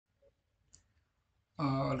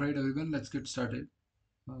All right, everyone, let's get started.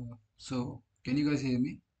 So, can you guys hear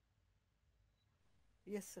me?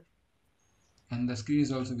 Yes, sir. And the screen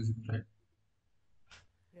is also visible, right?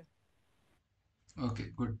 Yeah. Okay,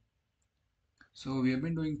 good. So, we have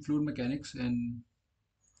been doing fluid mechanics, and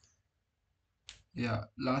yeah,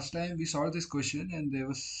 last time we solved this question, and there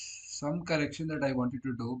was some correction that I wanted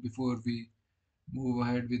to do before we move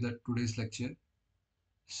ahead with today's lecture.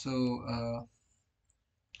 So,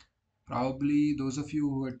 probably those of you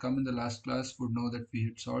who had come in the last class would know that we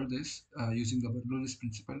had solved this using the Bernoulli's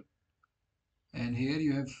principle. And here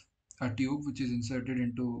you have a tube which is inserted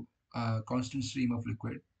into a constant stream of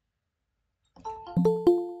liquid,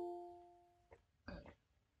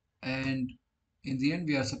 and in the end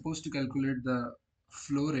we are supposed to calculate the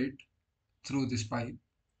flow rate through this pipe.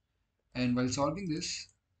 And while solving this,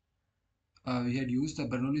 we had used the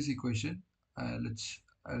Bernoulli's equation.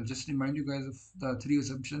 I'll just remind you guys of the three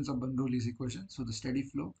assumptions of Bernoulli's equation. So the steady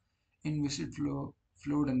flow, inviscid flow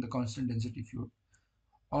fluid, and the constant density fluid.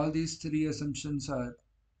 All these three assumptions are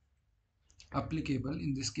applicable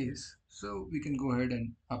in this case, so we can go ahead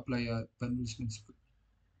and apply our Bernoulli's principle.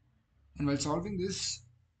 And while solving this,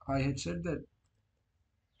 I had said that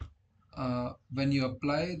when you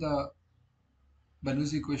apply the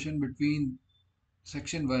Bernoulli's equation between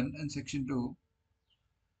section 1 and section 2,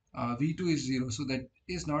 V2 is 0. So that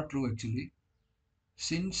is not true actually.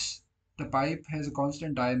 Since the pipe has a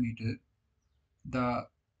constant diameter, the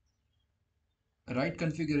right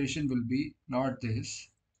configuration will be not this.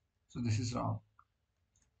 So this is wrong.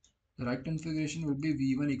 The right configuration will be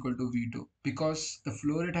V1 equal to V2 because the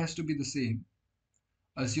flow rate has to be the same,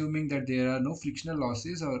 assuming that there are no frictional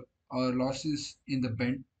losses or losses in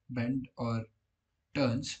the bend or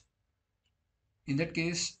turns. In that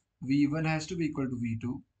case, V1 has to be equal to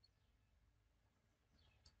V2.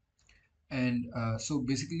 And so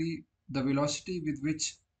basically the velocity with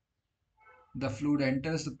which the fluid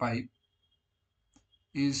enters the pipe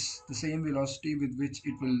is the same velocity with which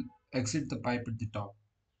it will exit the pipe at the top.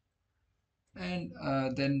 And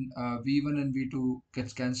then V1 and V2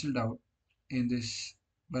 gets cancelled out in this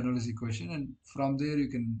Bernoulli's equation, and from there you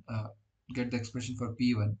can get the expression for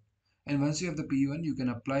P1. And once you have the P1, you can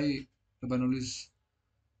apply the Bernoulli's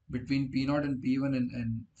between P0 and P1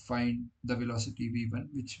 and find the velocity V1,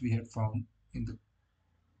 which we had found in the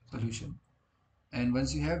solution. And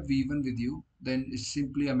once you have V1 with you, then it's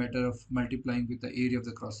simply a matter of multiplying with the area of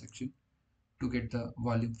the cross section to get the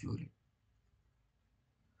volume flow rate.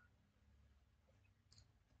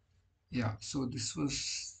 Yeah, so this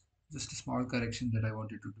was just a small correction that I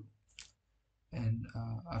wanted to do. And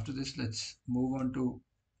after this, let's move on to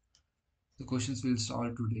the questions we'll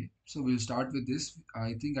solve today. So we'll start with this.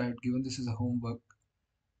 I think I had given this as a homework,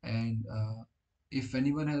 and if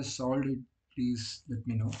anyone has solved it, please let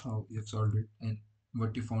me know how you have solved it and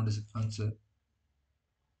what you found as an answer.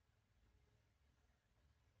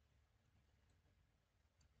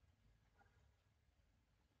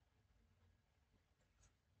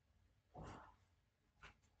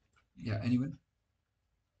 Yeah, anyone?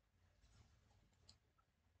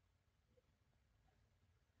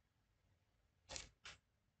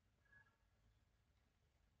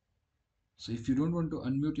 So if you don't want to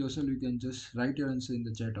unmute yourself, you can just write your answer in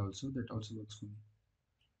the chat also. That also works for me.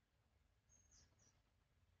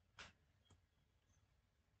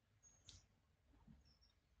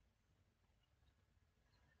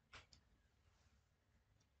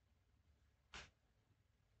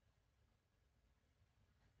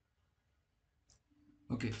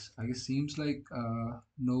 Okay, so I guess seems like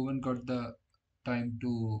no one got the time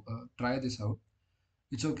to try this out.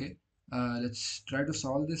 It's okay. Let's try to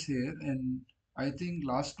solve this here. And I think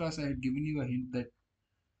last class I had given you a hint that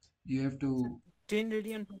you have Sir, to. 10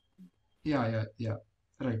 radian. Yeah, yeah, yeah.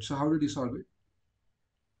 Right. So how did you solve it?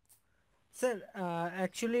 Sir,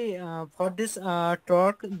 actually, for this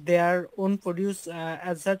torque, they won't produce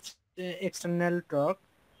as such external torque.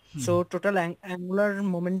 So Hmm. total angular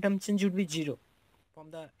momentum change would be zero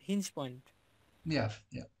from the hinge point. Yeah,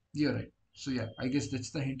 yeah. You're right. So yeah, I guess that's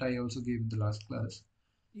the hint I also gave in the last class.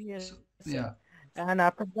 Yes, So sir. yeah. And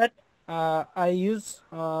after that, I use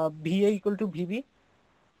VA equal to VB.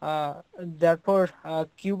 Therefore,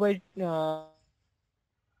 Q by No,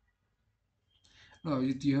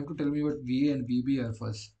 you have to tell me what VA and VB are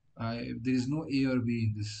first. There is no A or B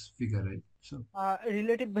in this figure, right? So,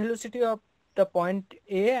 relative velocity of the point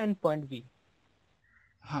A and point B.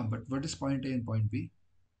 but what is point A and point B?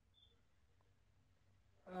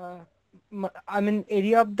 Uh, I mean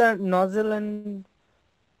area of the nozzle and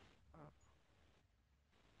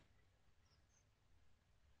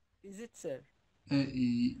is it, sir?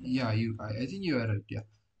 Yeah, I think you are right. Yeah.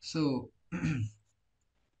 So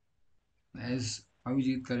As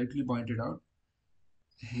Abhijit correctly pointed out,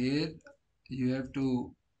 here you have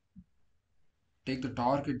to take the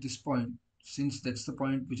torque at this point, since that's the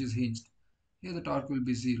point which is hinged. Here the torque will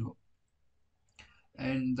be 0,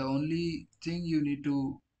 and the only thing you need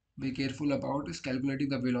to be careful about is calculating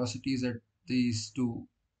the velocities at these two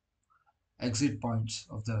exit points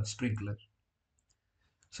of the sprinkler.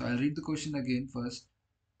 So I'll read the question again first.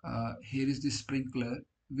 Here is the sprinkler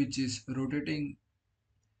which is rotating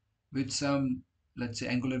with some, let's say,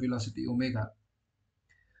 angular velocity omega,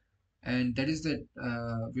 and that is that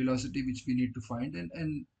velocity which we need to find,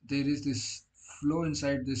 and there is this flow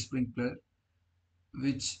inside this sprinkler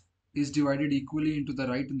which is divided equally into the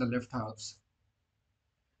right and the left halves,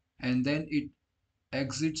 and then it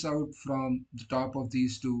exits out from the top of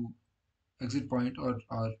these two exit point, or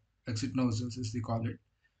exit nozzles as they call it,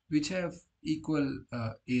 which have equal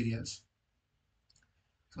areas.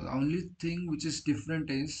 So the only thing which is different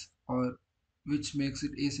is, or which makes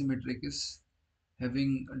it asymmetric, is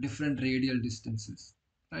having different radial distances,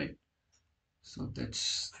 right? So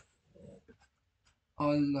that's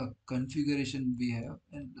all the configuration we have,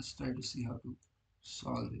 and let's try to see how to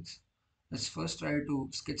solve this. Let's first try to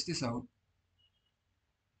sketch this out.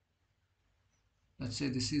 Let's say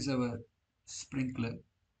this is our sprinkler,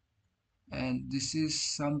 and this is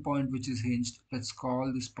some point which is hinged. Let's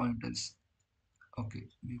call this point as, okay,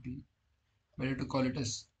 maybe better to call it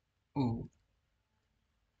as O,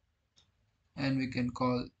 and we can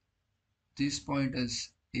call this point as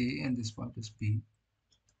A and this point as B.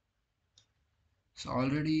 So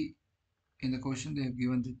already in the question they have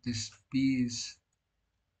given that this P is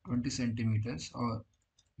 20 centimeters, or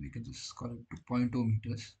we can just call it 2.2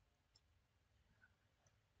 meters.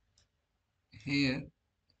 Here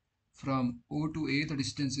from O to A the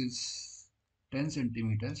distance is 10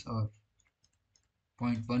 centimeters, or zero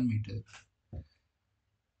point 0.1 meter.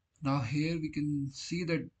 Now here we can see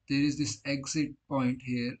that there is this exit point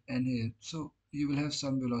here and here. So you will have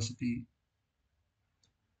some velocity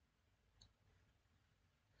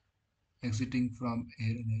exiting from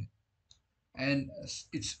here and here. And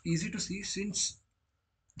it's easy to see, since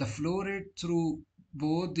the flow rate through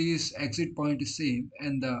both these exit point is same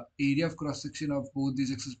and the area of cross section of both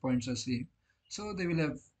these exit points are same. So they will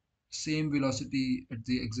have same velocity at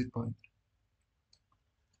the exit point.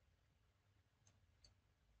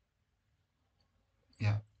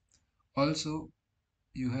 Yeah. Also,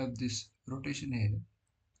 you have this rotation here.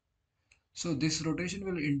 So this rotation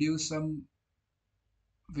will induce some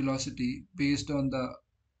velocity based on the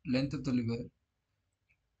length of the lever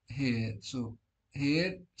here. So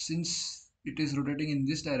here, since it is rotating in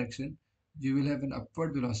this direction, you will have an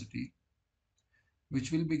upward velocity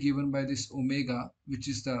which will be given by this omega, which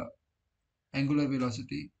is the angular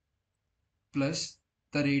velocity, plus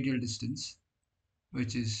the radial distance,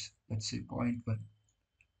 which is, let's say, zero point 0.1.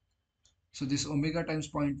 So this omega times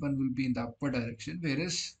zero point 0.1 will be in the upward direction,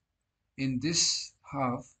 whereas in this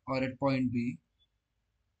half, or at point B,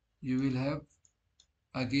 you will have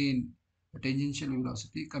again a tangential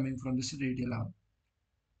velocity coming from this radial arm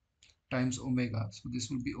times omega. So this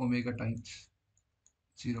will be omega times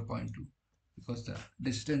 0.2, because the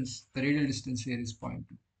radial distance here is zero point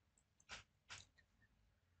 0.2.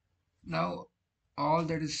 Now all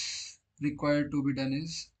that is required to be done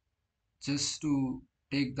is just to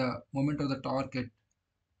take the moment of the torque at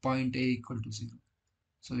point A equal to 0.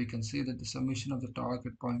 So we can say that the summation of the torque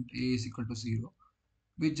at point A is equal to 0,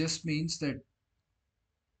 which just means that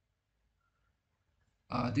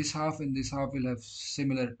this half and this half will have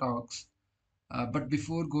similar torques. But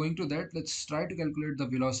before going to that, let's try to calculate the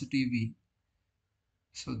velocity v.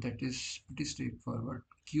 So that is pretty straightforward.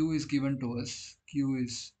 Q is given to us. Q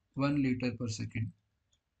is 1 liter per second.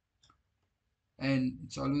 And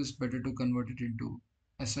it's always better to convert it into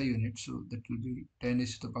SI units. So that will be 10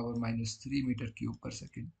 is to the power minus 3 meter cube per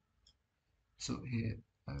second. So here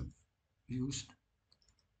I've used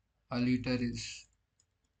a liter is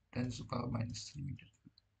 10 to the power minus 3 meter.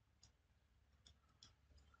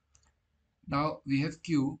 Now we have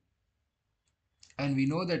Q, and we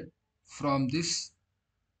know that from this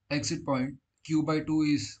exit point, Q by 2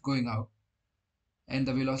 is going out, and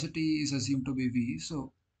the velocity is assumed to be v.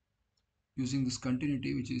 So using this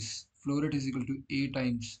continuity, which is flow rate is equal to A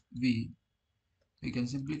times v, we can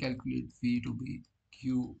simply calculate v to be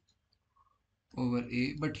Q over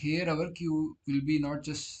A. But here our Q will be not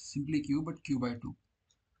just simply Q, but Q by 2,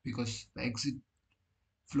 because the exit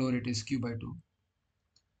flow rate is Q by 2.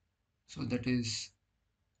 So that is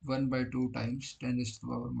 1 by 2 times 10 raised to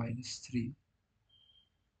the power minus 3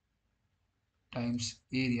 times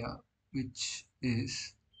area, which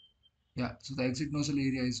is, yeah, so the exit nozzle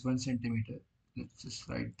area is 1 centimeter. let's just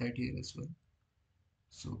write that here as well.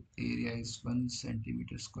 So area is 1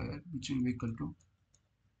 centimeter square, which will be equal to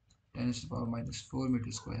 10 to the power minus 4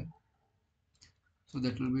 meter square. So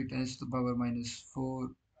that will be 10 to the power minus 4,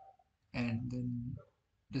 and then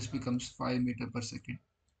this becomes 5 meter per second.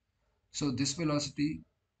 So this velocity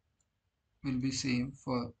will be same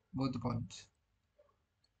for both the points.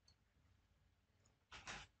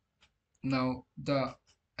 Now the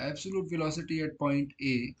absolute velocity at point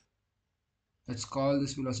A, let's call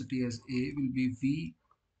this velocity as A, will be v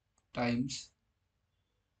times,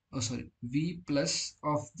 oh sorry, v plus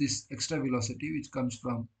of this extra velocity which comes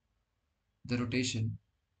from the rotation,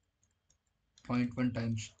 point 1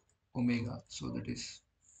 times omega. So that is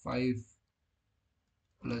 5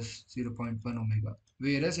 plus 0.1 omega.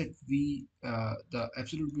 Whereas at v, the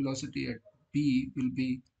absolute velocity at B will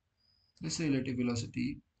be this relative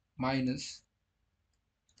velocity minus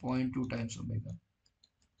zero point 0.2 times omega.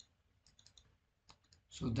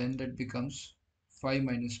 So then that becomes 5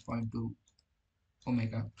 minus zero point 0.2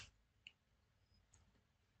 omega.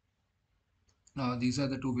 Now these are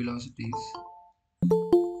the two velocities.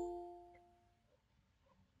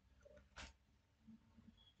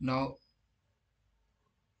 Now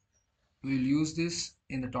we'll use this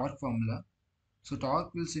in the torque formula. So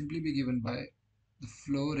torque will simply be given by the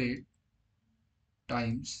flow rate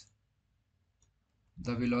times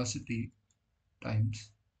the velocity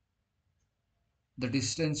times the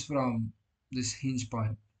distance from this hinge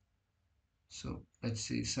point. So let's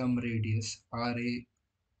say some radius RA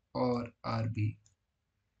or RB,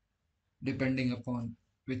 depending upon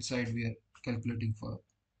which side we are calculating for.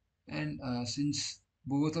 And since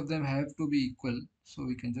both of them have to be equal, so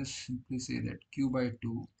we can just simply say that q by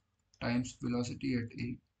 2 times velocity at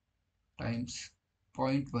A times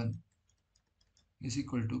zero point 0.1 is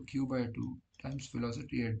equal to q by 2 times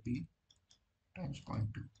velocity at B times zero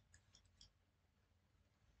point 0.2.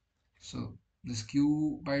 So this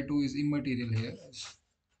q by 2 is immaterial here, as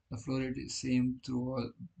the flow rate is same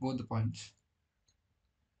through both the points.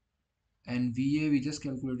 And VA we just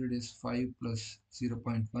calculated is 5 plus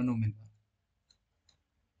 0.1 omega.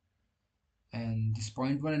 And this zero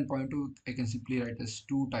point 0.1 and zero point 0.2 I can simply write as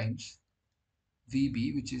 2 times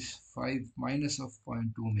VB, which is 5 minus of zero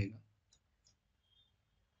point 0.2 omega.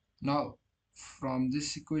 Now from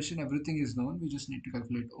this equation everything is known, we just need to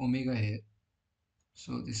calculate omega here.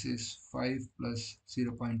 So this is 5 plus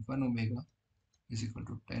 0.1 omega is equal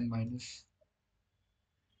to 10 minus,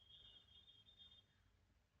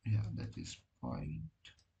 yeah, that is zero point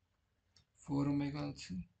 0.4 omega, let's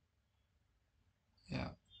see. Yeah,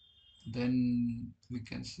 then we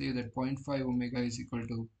can say that zero point 0.5 omega is equal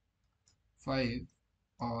to 5,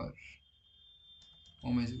 or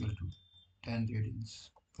omega is equal to 10 radians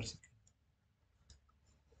per second.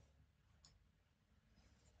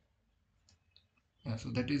 Yeah, so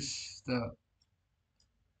that is the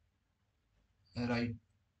right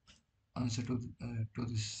answer to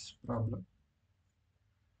this problem.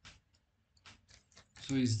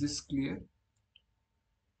 So is this clear?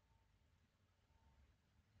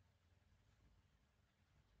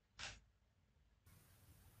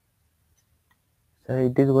 So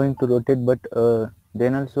it is going to rotate, but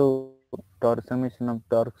then also torque summation of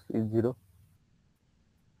torques is 0.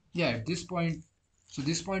 Yeah, at this point, so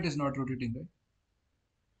this point is not rotating, right?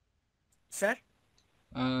 Sir?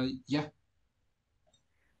 Yeah.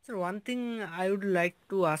 So one thing I would like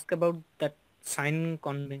to ask about that sign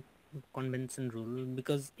convention rule,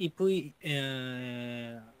 because if we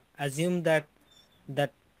assume that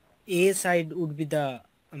that A side would be the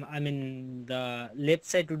I mean the left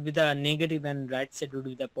side would be the negative and right side would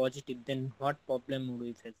be the positive, then what problem would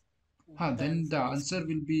we face? Huh, The then the answer is answer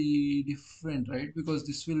will be different, right? Because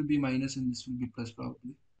this will be minus and this will be plus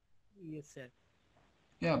probably. yes, sir.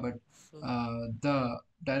 Yeah, but So the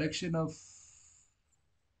direction of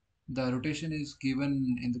the rotation is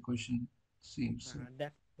given in the question, seems so.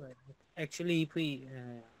 that's why actually if we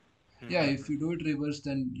Yeah, if you do it reverse,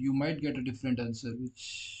 then you might get a different answer,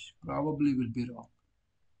 which probably will be wrong.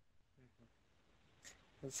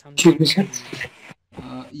 Excuse me, sometimes sir. we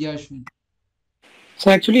Yeah, Ashwin. So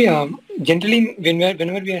actually, generally,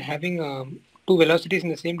 whenever we are having two velocities in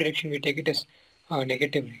the same direction, we take it as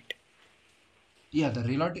negative, right? Yeah, the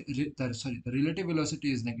relative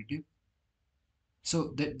velocity is negative.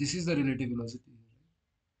 So that this is the relative velocity.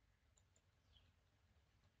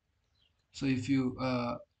 So if you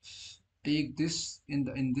take this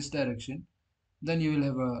in this direction, then you will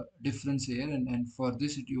have a difference here, and for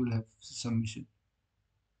this you will have summation,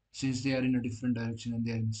 since they are in a different direction and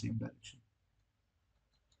they are in the same direction.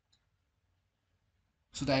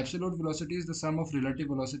 So the absolute velocity is the sum of relative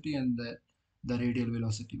velocity and the radial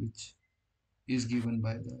velocity, which is given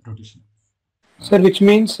by the rotation. Sir, which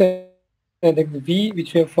means the V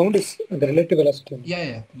which we have found is the relative velocity only.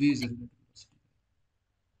 Yeah, v is the relative velocity.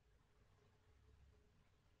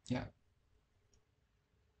 Yeah.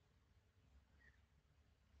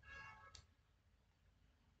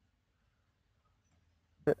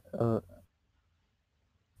 Uh,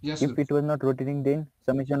 Yes, if it was not rotating, then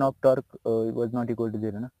summation of torque was not equal to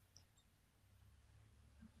zero, na?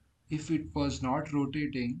 if it was not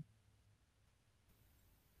rotating,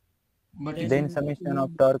 but if it Then Then summation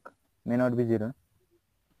of torque may not be zero.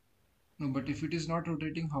 no, but if it is not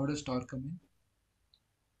rotating, how does torque come in?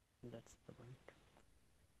 that's the point.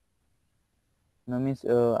 No, means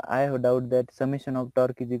I have doubt that summation of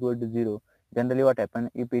torque is equal to zero. Generally, what happen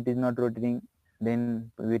if it is not rotating,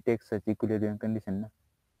 then we take such equilibrium condition, na?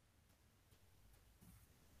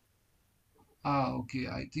 Okay.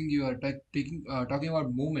 I think you are taking talking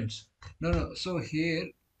about movements. No. So here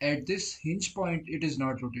at this hinge point, it is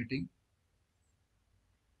not rotating.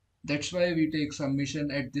 That's why we take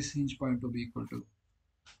summation at this hinge point to be equal to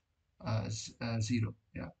zero.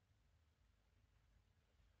 Yeah.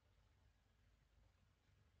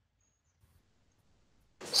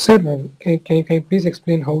 Sir, can you please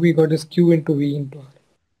explain how we got this Q into V into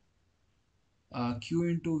R? Q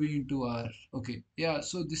into V into R. Okay. Yeah.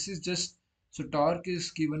 So this is just so torque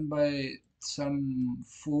is given by some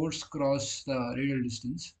force cross the radial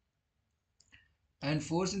distance, and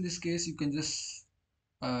force in this case you can just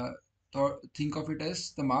uh, think of it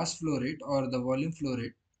as the mass flow rate or the volume flow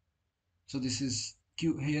rate. So this is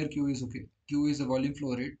Q here. Q is okay. Q is the volume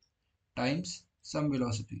flow rate times some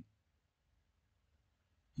velocity,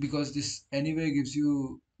 because this anyway gives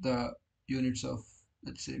you the units of,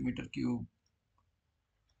 let's say, meter cube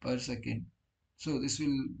per second. So this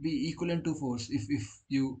will be equivalent to force if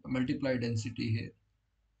you multiply density here.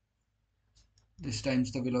 This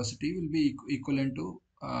times the velocity will be equivalent to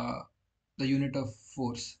the unit of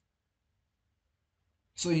force.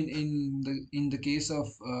 So in the case of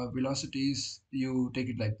velocities, you take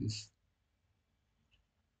it like this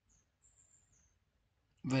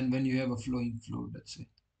when you have a flowing fluid, let's say.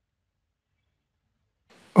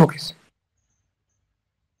 Okay, sir.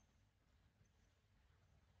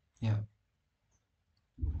 Yeah.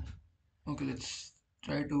 Okay, let's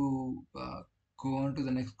try to go on to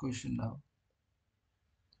the next question now.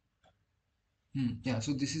 Yeah,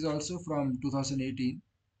 so this is also from 2018.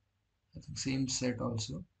 I think same set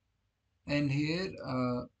also. And here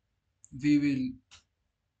we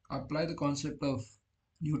will apply the concept of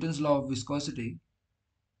Newton's law of viscosity,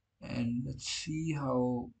 and let's see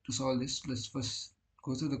how to solve this. Let's first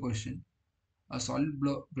go through the question. A solid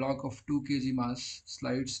block of 2 kg mass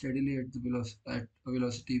slides steadily at at a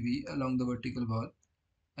velocity v along the vertical wall,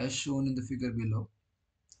 as shown in the figure below.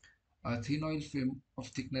 A thin oil film of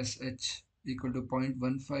thickness h equal to 0.15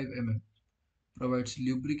 mm provides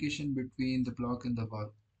lubrication between the block and the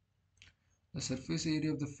wall. The surface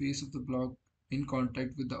area of the face of the block in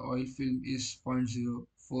contact with the oil film is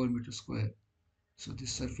 0.04 meter square. So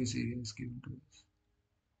this surface area is given to us.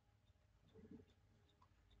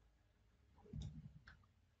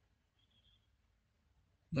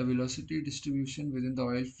 The velocity distribution within the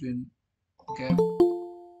oil film gap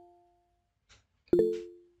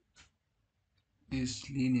is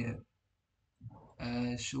linear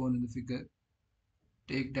as shown in the figure.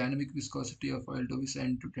 Take dynamic viscosity of oil to be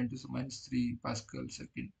 10 to 10 to the minus 3 Pascal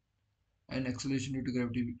second and acceleration due to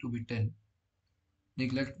gravity to be 10.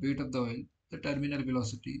 Neglect weight of the oil. The terminal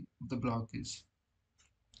velocity of the block is.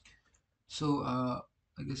 So I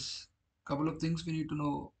guess couple of things we need to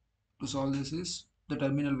know to solve this is the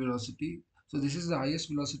terminal velocity. So this is the highest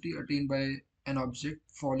velocity attained by an object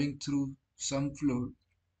falling through some fluid,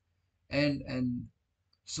 and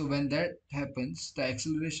so when that happens, the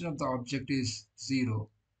acceleration of the object is zero,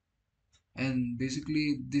 and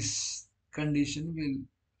basically this condition will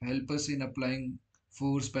help us in applying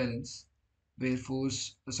force balance, where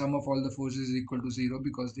force the sum of all the forces is equal to zero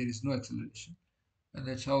because there is no acceleration, and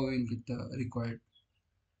that's how we'll get the required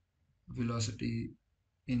velocity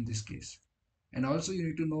in this case. And also you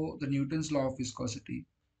need to know the Newton's law of viscosity.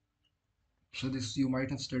 So this you might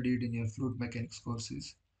have studied in your fluid mechanics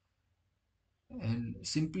courses, and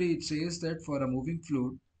simply it says that for a moving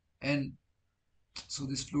fluid, and so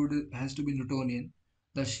this fluid has to be Newtonian,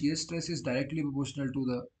 the shear stress is directly proportional to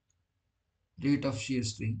the rate of shear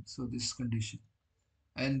strain. So this condition,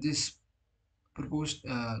 and this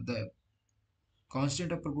the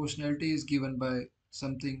constant of proportionality is given by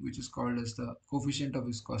something which is called as the coefficient of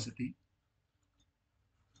viscosity,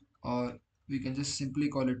 or we can just simply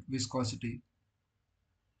call it viscosity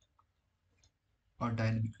or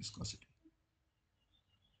dynamic viscosity.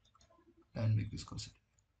 dynamic viscosity.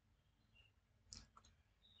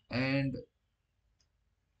 And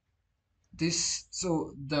this,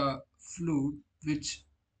 so the fluid which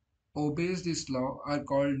obeys this law are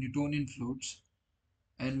called Newtonian fluids,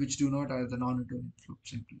 and which do not are the non-Newtonian fluids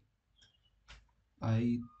simply.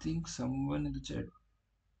 I think someone in the chat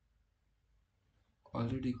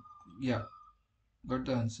already, yeah, got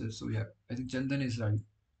the answer. So yeah, I think Chandan is right.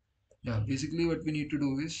 Yeah, basically what we need to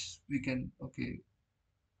do is we can, okay,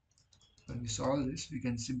 when we solve this, we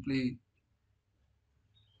can simply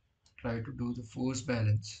try to do the force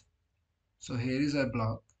balance. So here is our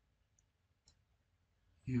block.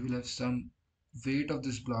 You will have some weight of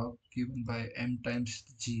this block given by m times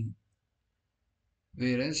g,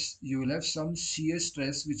 whereas you will have some shear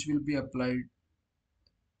stress which will be applied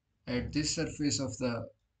at this surface of the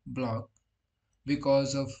block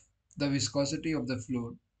because of the viscosity of the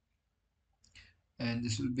fluid, and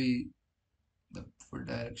this will be the full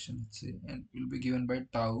direction, let's say, and will be given by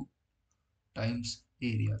tau times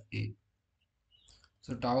area A.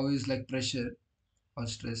 So tau is like pressure or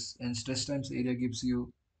stress, and stress times area gives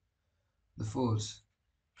you the force.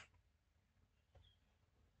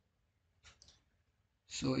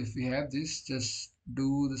 So if we have this, just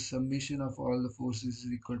do the summation of all the forces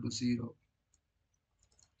is equal to 0,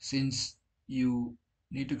 since you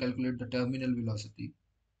need to calculate the terminal velocity,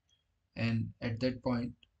 and at that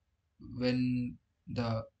point when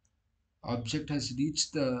the object has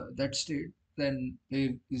reached that state, then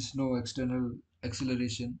there is no external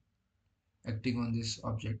acceleration acting on this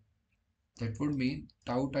object. That would mean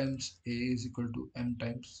tau times A is equal to m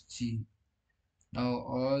times g. Now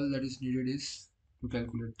all that is needed is to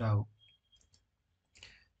calculate tau,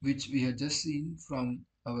 which we had just seen from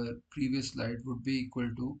our previous slide would be equal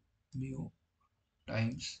to mu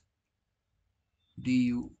times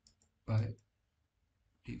du by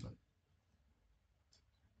dy.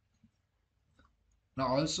 Now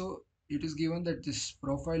also it is given that this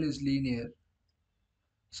profile is linear.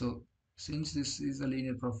 So since this is a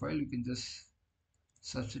linear profile, you can just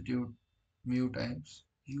substitute mu times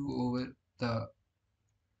u over the,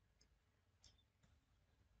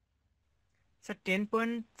 So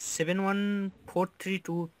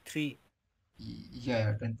 10.714323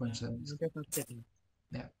 yeah, 10.7 is meters per second.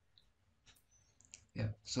 yeah, yeah.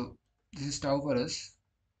 So this is tau for us.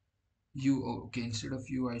 U, oh, okay, instead of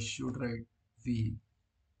u I should write v.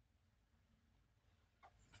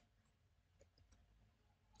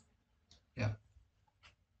 Yeah.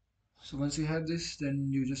 So once you have this,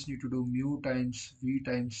 then you just need to do mu times v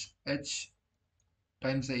times h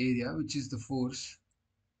times the area, which is the force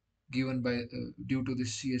given by due to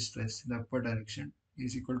this shear stress in the upward direction,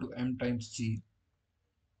 is equal to m times g.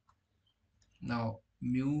 Now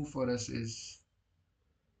mu for us is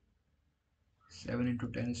 7 into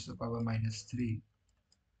 10 is to the power minus 3.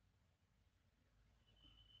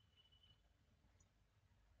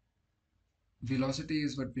 Velocity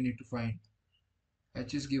is what we need to find.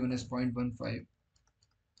 H is given as 0.15,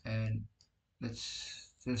 and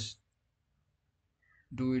let's just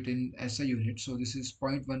do it in SI unit. So this is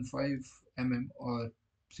 0.15 mm, or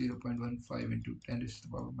 0.15 into 10 to the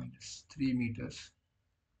power minus 3 meters.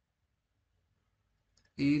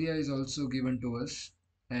 Area is also given to us,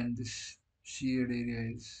 and this sheared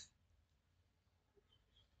area is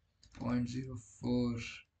 0.04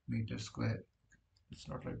 meters square. It's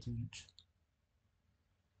not right units.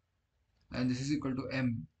 And this is equal to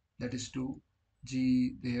m, that is 2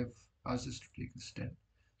 g. They have asked us to take this 10.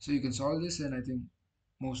 So you can solve this, and I think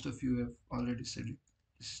most of you have already said it.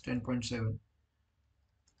 This is 10.7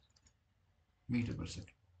 meter per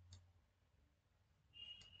second.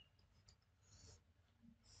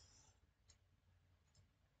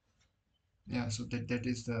 Yeah, so that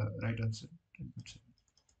is the right answer. 10.7.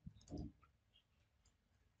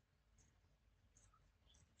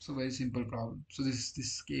 So very simple problem. So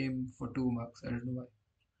this came for 2 marks. I don't know why.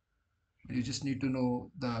 You just need to know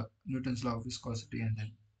the Newton's law of viscosity, and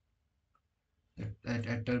then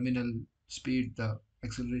at terminal speed the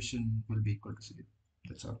acceleration will be equal to 0.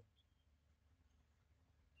 That's all.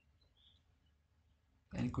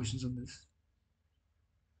 Any questions on this?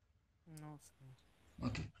 No, sir.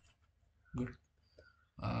 Okay, good.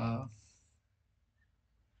 Uh,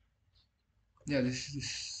 yeah, this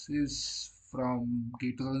is from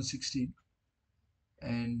 2016,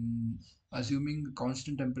 and assuming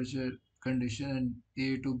constant temperature condition and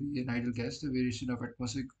A to be an ideal gas, the variation of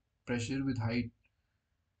atmospheric pressure with height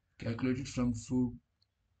calculated from fluid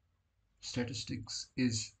statistics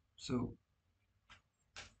is. So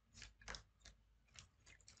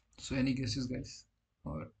any guesses, guys,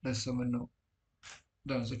 or does someone know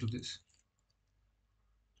the answer to this?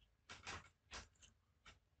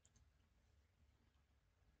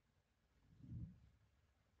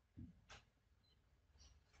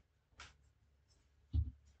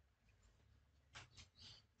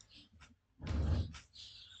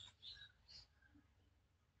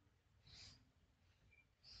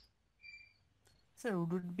 So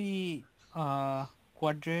would it be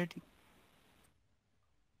quadratic?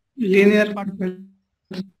 Linear. What would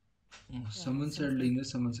be? Yeah, Someone said seems like linear,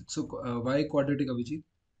 someone said. So why quadratic, Abhijit?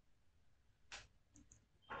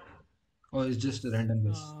 Or is just a random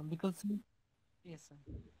guess? because yes, sir.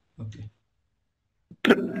 Okay.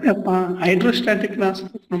 Hydrostatic class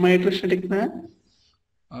from hydrostatic class.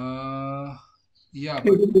 Yeah,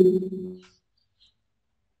 but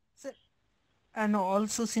So, and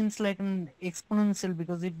also seems like an exponential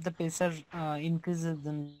because if the pressure increases,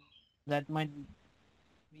 then that might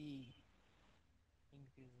be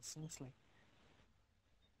increases. Seems like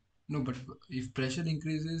no, but if pressure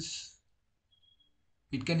increases,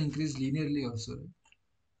 it can increase linearly also,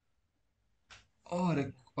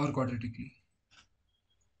 right? Or quadratically.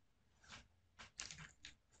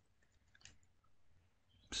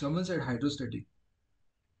 Someone said hydrostatic,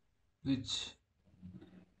 which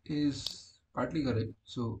is partly correct.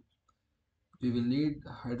 So we will need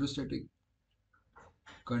hydrostatic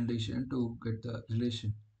condition to get the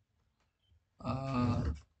relation.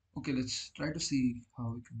 Okay, let's try to see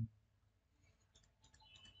how we can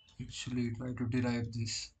actually try to derive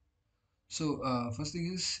this. So first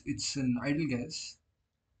thing is it's an ideal gas.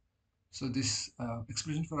 So this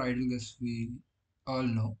expression for ideal gas we all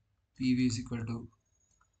know PV is equal to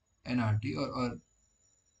nRT or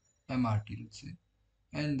MRT, let's say,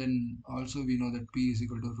 and then also we know that P is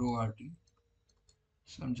equal to rho RT.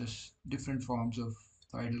 Some just different forms of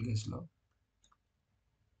the ideal gas law.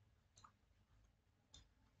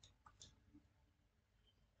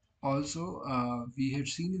 Also, we had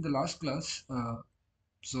seen in the last class,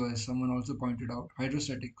 so as someone also pointed out,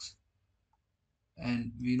 hydrostatics,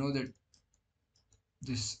 and we know that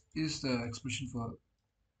this is the expression for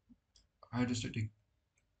hydrostatic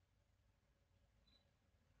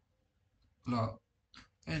law.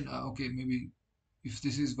 And okay, maybe if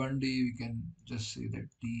this is 1D, we can just say that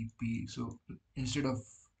dp. So instead of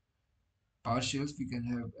partials, we can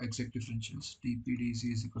have exact differentials. dp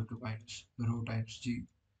dc is equal to minus rho times g.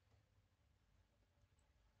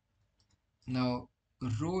 Now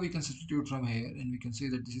rho we can substitute from here, and we can say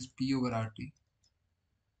that this is p over rt.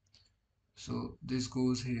 So this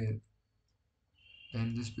goes here,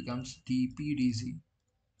 then this becomes dp dc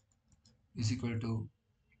is equal to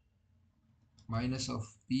minus of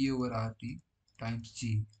p over rt times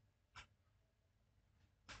g.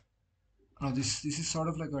 Now this is sort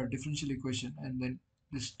of like a differential equation, and then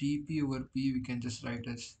this dp over p we can just write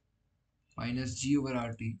as minus g over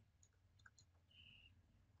rt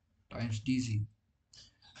times dc.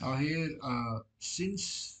 Now here,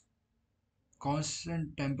 since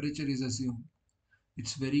constant temperature is assumed,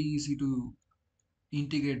 it's very easy to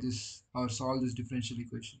integrate this or solve this differential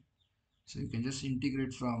equation. So you can just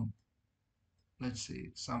integrate from, let's say,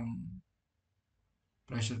 some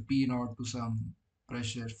pressure P naught to some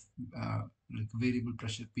pressure, like variable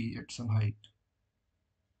pressure P at some height,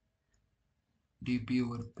 dP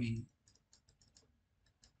over P.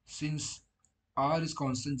 Since R is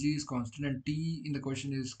constant, G is constant, and T in the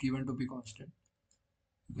question is given to be constant,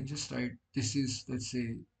 you can just write this is, let's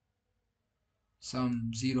say,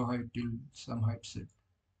 some zero height till some height set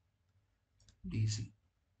dc.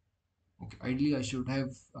 Okay, ideally I should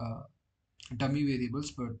have dummy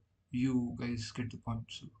variables, but you guys get the point,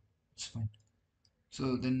 so it's fine.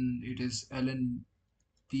 So then it is ln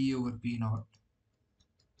p over p naught.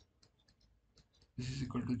 This is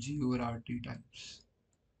equal to g over rt times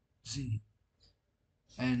z,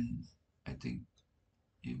 and I think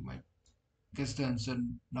you might guess the answer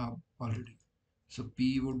now already. So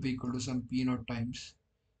p would be equal to some p naught times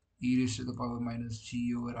e raised to the power minus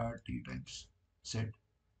g over rt times z.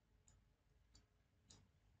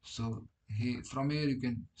 So from here you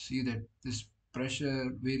can see that this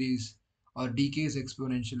pressure varies or decays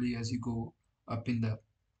exponentially as you go up in the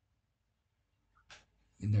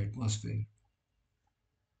atmosphere.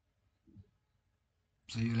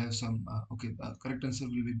 So you'll have some okay, the correct answer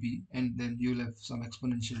will be B, and then you'll have some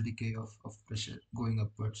exponential decay of pressure going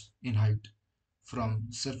upwards in height from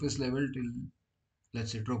surface level till,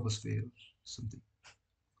 let's say, troposphere or something.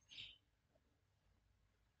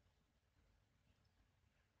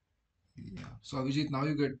 Yeah. So Abhijit, now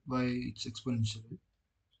you get why it's exponential,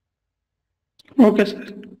 right? Okay, sir.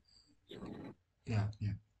 Yeah,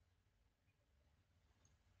 yeah.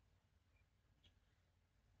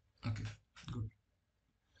 Okay, good.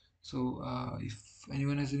 So if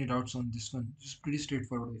anyone has any doubts on this one, it's pretty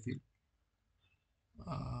straightforward, I feel.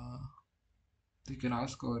 Uh, you can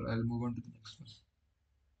ask, or I'll move on to the next one.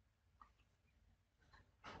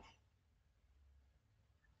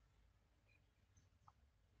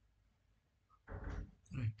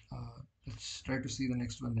 Right. Let's try to see the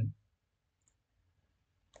next one then.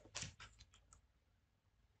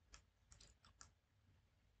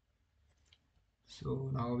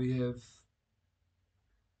 So now we have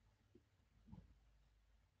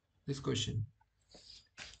this question,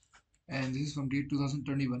 and this is from date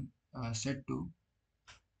 2021, set 2,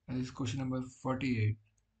 and this is question number 48.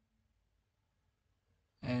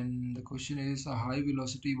 And the question is a high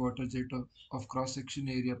velocity water jet of cross section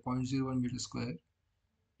area 0.01 meter square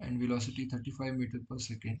and velocity 35 meter per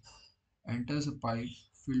second enters a pipe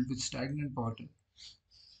filled with stagnant water.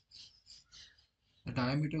 The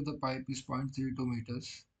diameter of the pipe is 0.32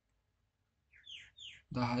 meters.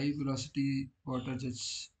 The high velocity water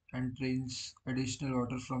jets and drains additional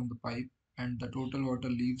water from the pipe, and the total water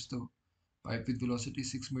leaves the pipe with velocity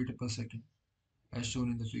 6 meter per second, as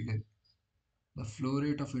shown in the figure. The flow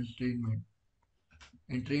rate of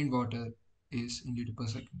entrained water is in liter per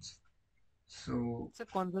seconds. So, sir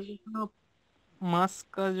conservation of mass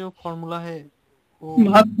का जो formula है वो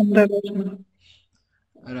Mass conservation.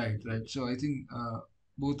 right. So I think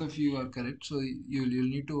both of you are correct. So you'll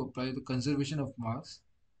need to apply the conservation of mass,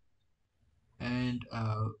 and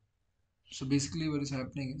so basically what is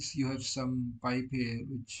happening is you have some pipe here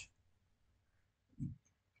which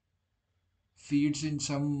feeds in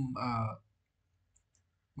some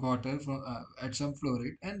water from at some flow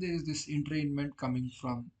rate, and there is this entrainment coming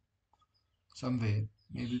from somewhere,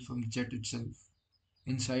 maybe from the jet itself,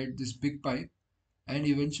 inside this big pipe, and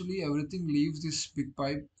eventually everything leaves this big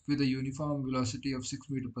pipe with a uniform velocity of 6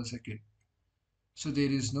 meter per second. So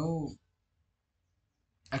there is no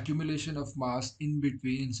accumulation of mass in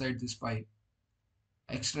between inside this pipe,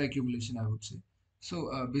 extra accumulation, I would say.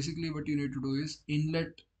 So basically what you need to do is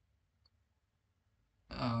inlet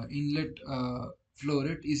flow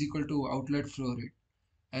rate is equal to outlet flow rate,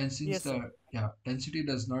 and since yes sir the density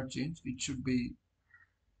does not change, it should be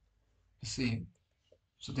the same.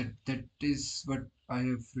 So that is what I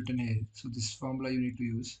have written here. So this formula you need to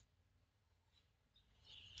use.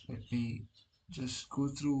 Let me just go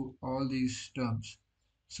through all these terms.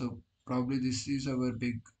 So probably this is our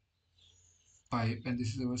big pipe and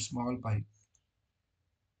this is our small pipe.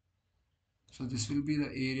 So this will be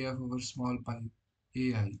the area of our small pipe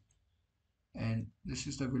AI, and this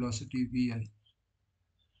is the velocity VI.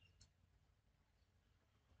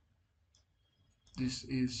 This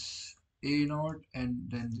is A naught, and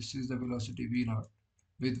then this is the velocity V naught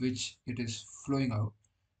with which it is flowing out.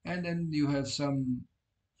 And then you have some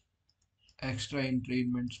extra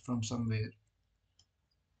entrainments from somewhere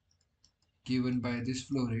given by this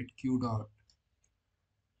flow rate Q dot.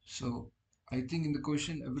 So I think in the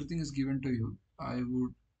question everything is given to you. I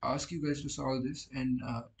would ask you guys to solve this and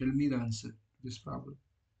tell me the answer to this problem.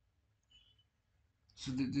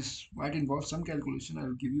 So this might involve some calculation.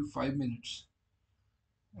 I'll give you 5 minutes,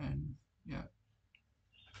 and yeah,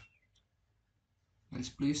 guys,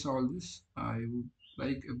 please solve this. I would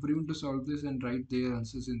like everyone to solve this and write their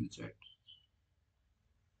answers in the chat.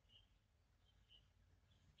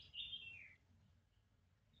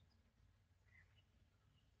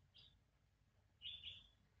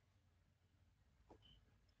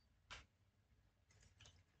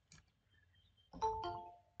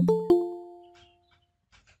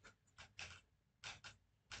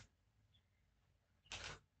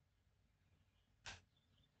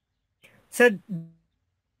 Sir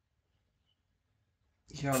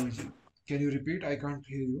Yeah, Vijay. Can you repeat? I can't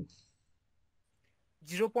hear you.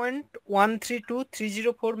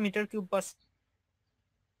 0.132304 metre cube पर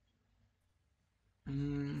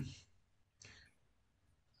Mm,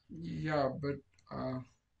 yeah, but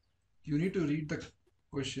you need to read the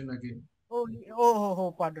question again.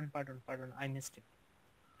 oh pardon I missed it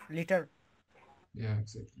liter Yeah,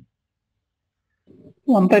 exactly.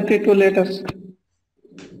 132 liters.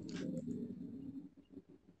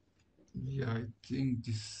 Yeah, I think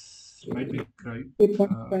this might be right.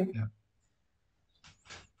 2.5. Yeah.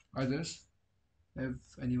 Others? Have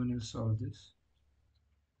anyone else solved this?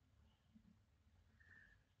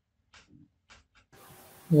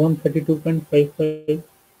 132.55.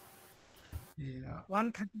 Yeah.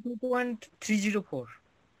 132.304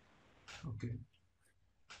 Okay.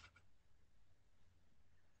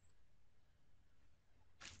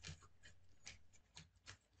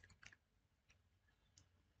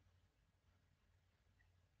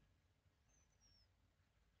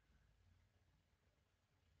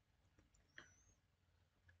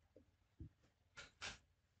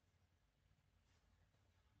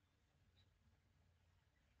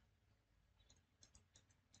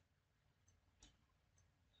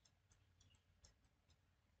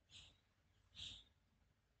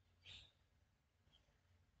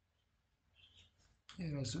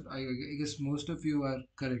 Yeah, so I guess most of you are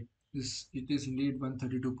correct. This it is indeed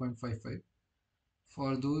 132.55.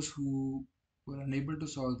 For those who we're unable to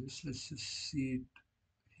solve this, let's just see it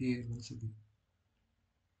here once again.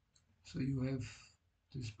 So you have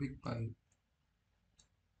this big pipe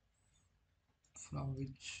from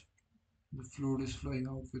which the fluid is flowing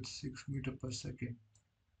out with 6 meter per second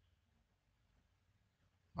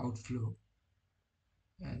outflow,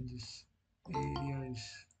 and this area is,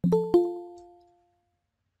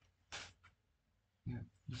 yeah,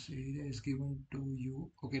 this area is given to you.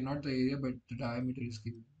 Okay, not the area, but the diameter is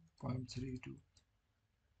given 0.32,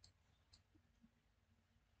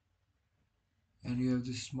 and you have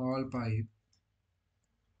this small pipe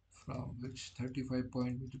from which 35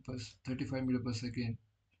 meter per second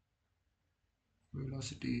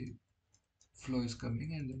velocity flow is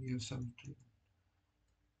coming, and then you have some interval.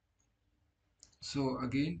 So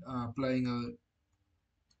again, applying a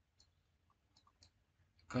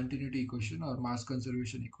continuity equation or mass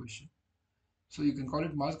conservation equation. So you can call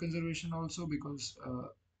it mass conservation also, because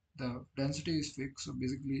the density is fixed. So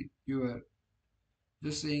basically you are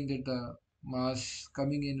just saying that the mass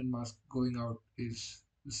coming in and mass going out is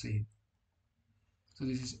the same. So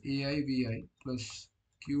this is AIVI plus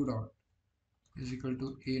Q dot is equal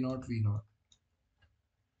to A naught V naught,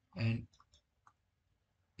 and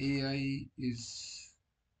AI is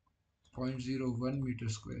 0.01 meter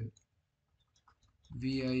square,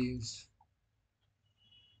 VI is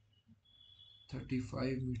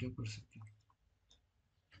 35 meter per second,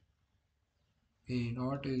 A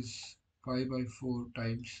naught is pi by 4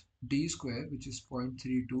 times D square, which is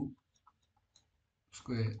 0.32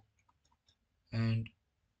 square, and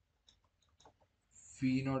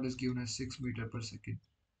V naught is given as 6 meter per second.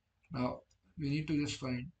 Now we need to just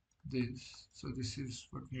find this. So this is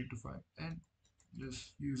what we need to find, and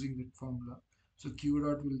just using that formula. So Q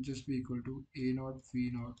dot will just be equal to A naught V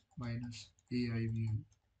naught minus AI V,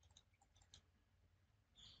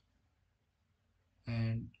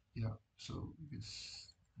 and yeah, so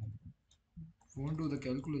this, I won't do the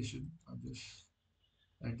calculation. I'll just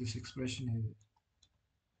add this expression here.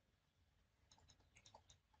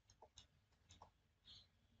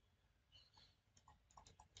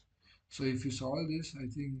 So if you solve this, I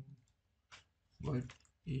think what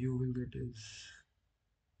you will get is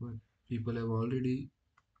what people have already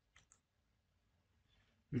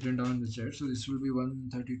written down in the chat. So this will be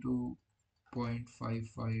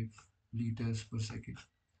 132.55 liters per second.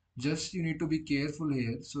 Just you need to be careful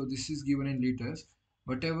here. So this is given in liters.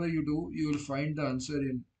 Whatever you do, you will find the answer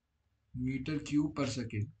in meter cube per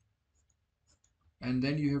second, and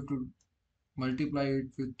then you have to multiply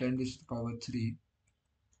it with 10 to the power 3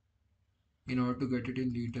 in order to get it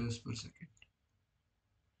in liters per second.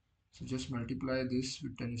 So just multiply this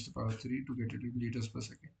with 10 to the power 3 to get it in liters per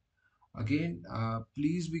second. Again,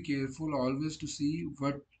 please be careful always to see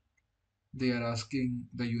what they are asking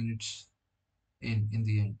the units in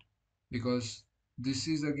the end, because this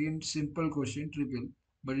is again simple question, trivial,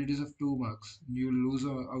 but it is of 2 marks. You lose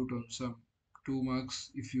out on some 2 marks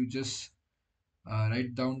if you just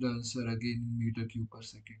write down the answer again in meter cube per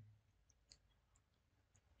second.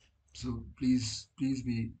 So please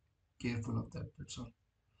be careful of that. That's all.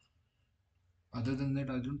 Other than that,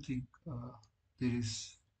 I don't think there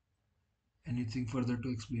is anything further to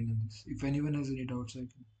explain in this. If anyone has any doubts, I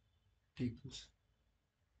can take this.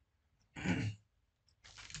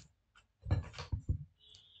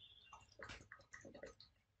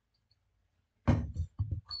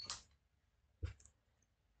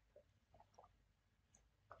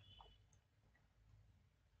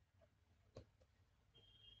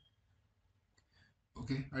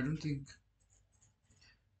 Okay, I don't think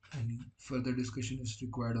any further discussion is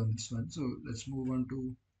required on this one. So let's move on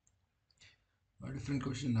to a different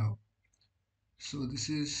question now. So this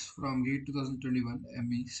is from GATE 2021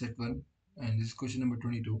 ME set 1, and this is question number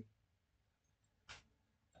 22.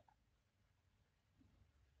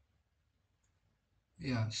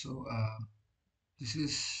 Yeah, so this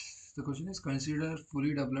is the question is, consider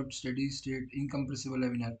fully developed steady state incompressible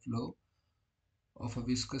laminar flow of a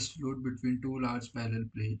viscous fluid between two large parallel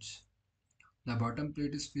plates. The bottom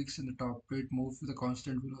plate is fixed and the top plate moves with a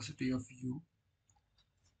constant velocity of u.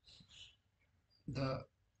 The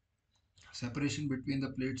separation between the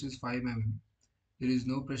plates is 5 mm. There is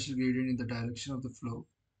no pressure gradient in the direction of the flow.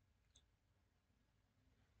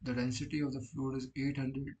 The density of the fluid is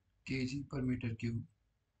 800 kg per meter cube,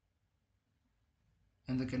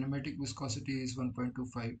 and the kinematic viscosity is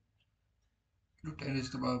 1.25 to 10 to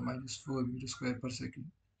the power minus 4 meter square per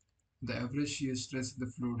second. The average shear stress in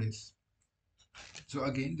the fluid is. So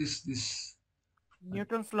again, this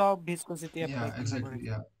Newton's law of viscosity yeah, applied in exactly, laboratory.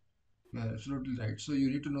 yeah, you're absolutely right. So you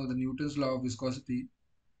need to know the Newton's law of viscosity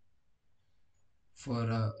for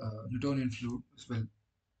Newtonian fluid as well.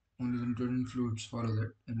 only the Newtonian fluids follow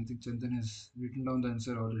that. And I think Chandan has written down the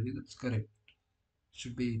answer already. That's correct.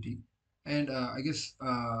 Should be 80. And I guess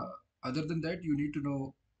other than that, you need to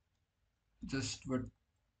know just what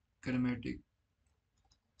kinematic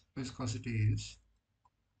viscosity is,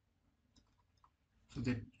 so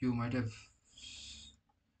that you might have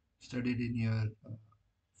studied in your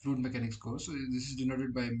fluid mechanics course. So this is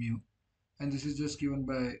denoted by mu, and this is just given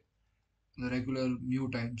by the regular mu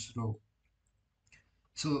times rho.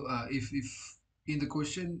 So if in the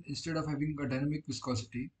question, instead of having a dynamic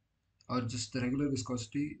viscosity or just the regular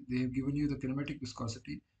viscosity, they have given you the kinematic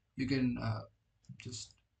viscosity, you can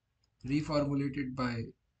just reformulate it by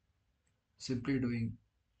simply doing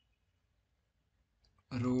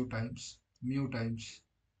rho times mu times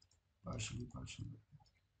partially partial.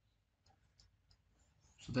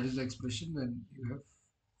 So that is the expression when you have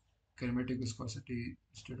kinematic viscosity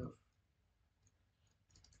instead of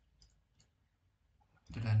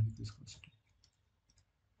the dynamic viscosity.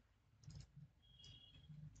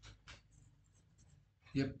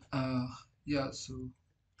 Yep. Yeah. So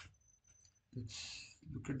let's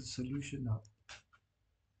look at the solution now.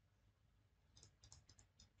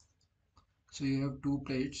 So you have two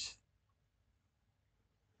plates.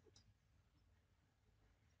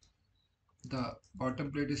 The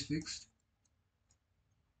bottom plate is fixed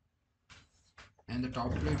and the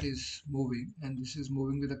top plate is moving, and this is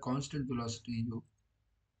moving with a constant velocity u.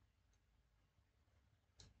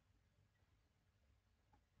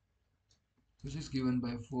 This is given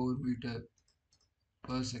by 4 meter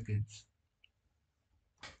per second.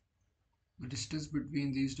 The distance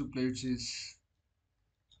between these two plates is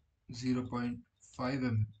 0.5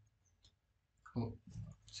 mm. Oh,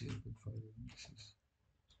 0.5 mm. This is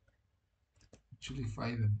actually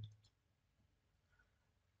 5 mm.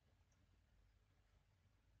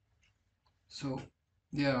 So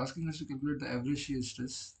they are asking us to calculate the average shear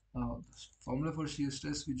stress. Now, the formula for shear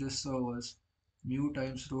stress we just saw was mu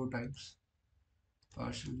times rho times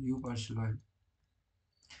partial u partial y.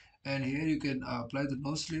 And here you can apply the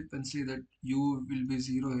no slip and say that u will be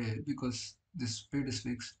 0 here because this plate is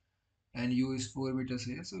fixed, and u is 4 meters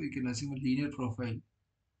here. So we can assume a linear profile.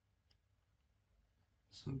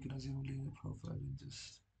 So we can assume a linear profile and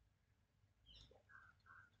just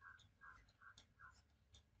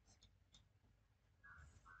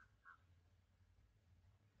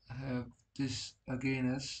have this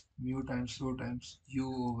again as mu times rho times u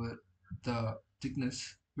over the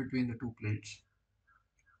thickness between the two plates,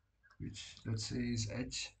 which let's say is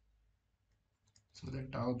h. So then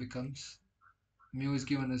tau becomes, mu is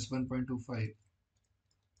given as 1.25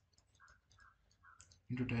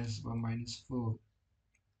 into 10 to the power minus 4.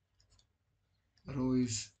 Rho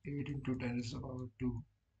is 8 into 10 to the power 2.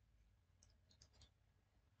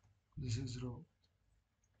 This is rho.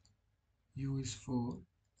 U is 4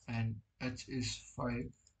 and h is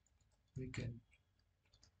 5. We can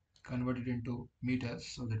convert it into meters,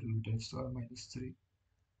 so that will be 10 to the power minus 3.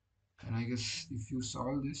 And I guess if you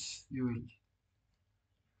solve this, you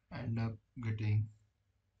will end up getting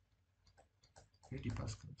 80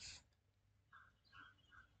 pascals.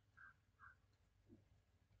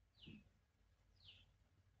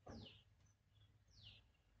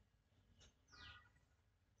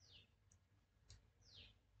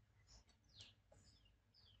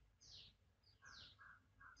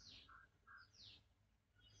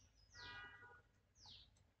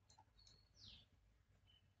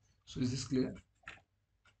 So is this clear?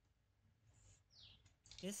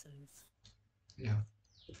 Yes, sir. Yes. Yeah.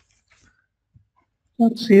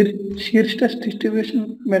 So shear stress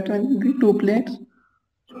distribution between the two plates,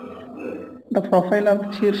 the profile of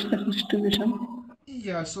the shear stress distribution.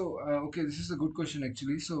 Yeah, so okay, this is a good question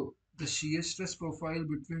actually. So the shear stress profile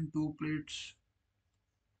between two plates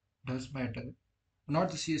does matter. Not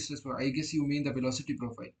the shear stress profile. I guess you mean the velocity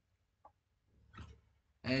profile.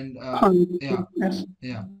 And yeah, Yes.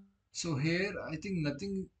 yeah. So here I think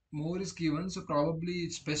nothing more is given. So probably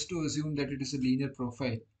it's best to assume that it is a linear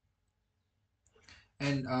profile.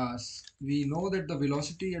 And we know that the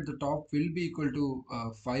velocity at the top will be equal to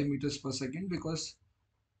 5 meters per second, because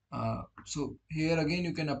so here again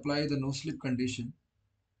you can apply the no slip condition.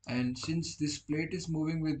 And since this plate is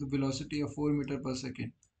moving with the velocity of 4 meter per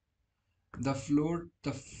second, the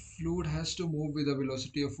fluid has to move with a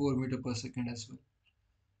velocity of 4 meter per second as well.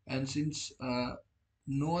 And since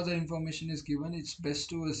no other information is given, it's best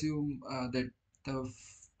to assume that the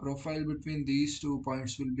profile between these 2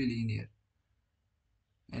 points will be linear.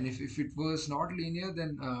 And if it was not linear,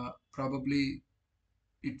 then probably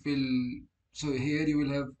it will, so here you will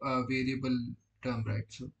have a variable term, right?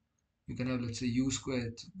 So you can have, let's say, u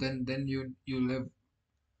squared. Then you'll have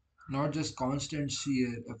not just constant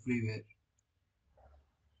shear everywhere.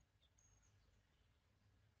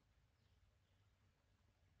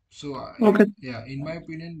 So Okay. yeah, in my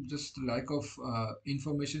opinion, just lack of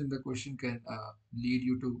information in the question can lead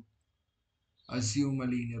you to assume a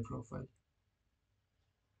linear profile.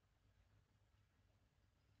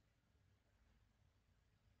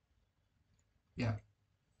 Yeah.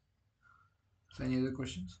 So any other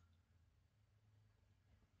questions?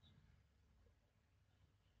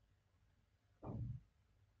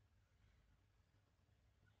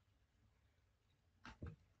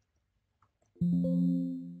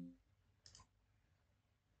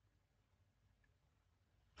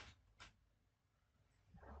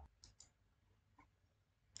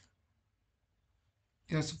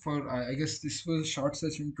 Yes. For I guess this was a short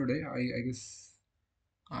session today. I guess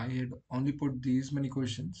I had only put these many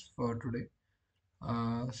questions for today.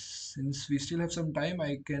 Since we still have some time,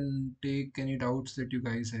 I can take any doubts that you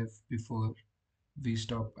guys have before we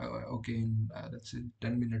stop. Okay, in let's say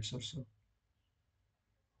 10 minutes or so.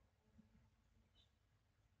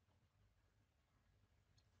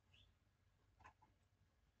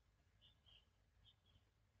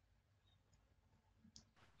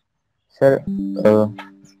 Sir, uh,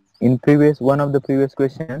 in previous one of the previous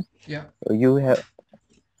questions, Yeah. you have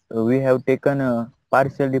we have taken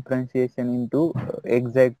partial differentiation into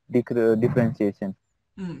exact differentiation.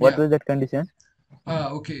 What Yeah. was that condition?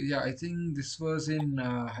 Okay. Yeah. I think this was in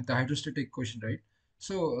the hydrostatic question, right?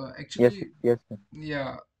 So Yes, actually, yes, sir.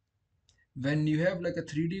 yeah, when you have like a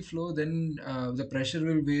 3D flow, then the pressure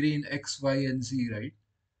will vary in X, Y, and Z, right?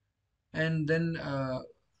 And then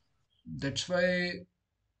that's why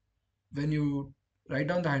when you write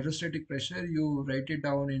down the hydrostatic pressure, you write it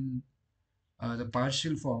down in the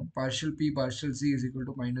partial form, partial P partial Z is equal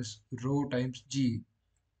to minus rho times G.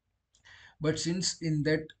 But since in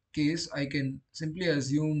that case, I can simply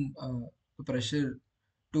assume the pressure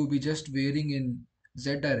to be just varying in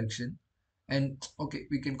Z direction, and okay,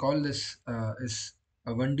 we can call this as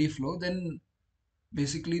a 1D flow, then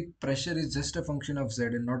basically pressure is just a function of Z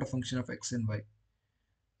and not a function of X and Y.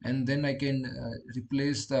 And then I can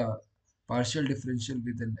replace the partial differential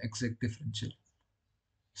with an exact differential.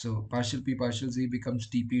 So partial P partial Z becomes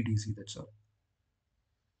dP dZ, that's all.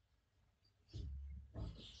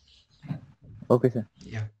 Okay, sir.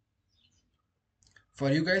 Yeah. For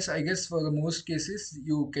you guys, I guess for the most cases,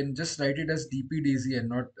 you can just write it as dP dZ and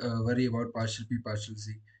not worry about partial P partial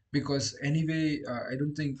Z. Because anyway, I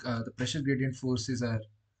don't think the pressure gradient forces are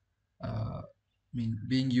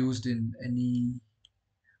being used in any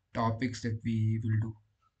topics that we will do.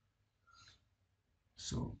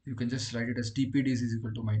 So you can just write it as dP dZ is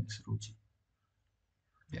equal to minus rho G.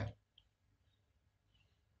 Yeah.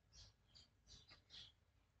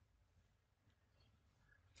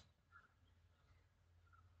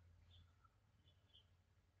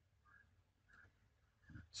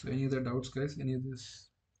 So any other doubts, guys? Any of this?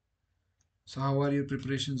 So how are your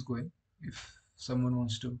preparations going? If someone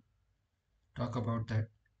wants to talk about that.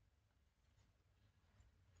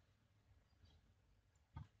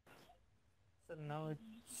 So now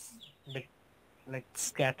it's bit like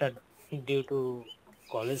scattered due to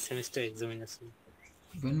college semester examination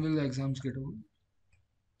When will the exams get over?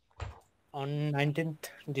 on 19th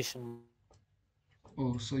December.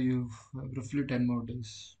 Oh, so you've roughly 10 more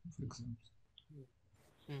days of exams.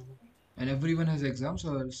 Mhm. And everyone has exams,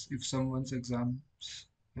 or if someone's exams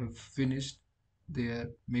have finished, they are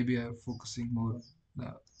maybe are focusing more on the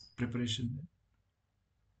preparation.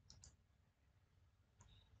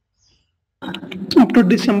 Up to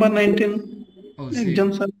December 19, Oh, same.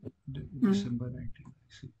 exams are. Mm. December 19th.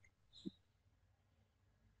 I see.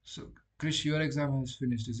 So, Krish, your exam has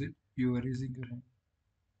finished, is it? You are raising your hand.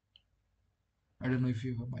 I don't know if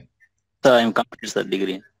you have mic. So I'm completed the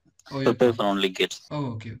degree. Oh, you're Prepare for complete. only gates. Oh,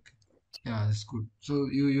 okay, okay. Yeah, that's good. So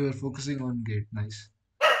you are focusing on gate. Nice.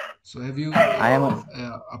 So have you I am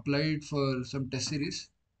applied for some test series?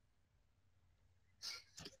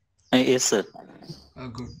 Yes, sir.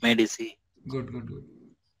 Good, Medici. good, good, good.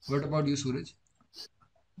 What about you, Suraj?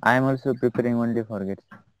 I am also preparing only for gets.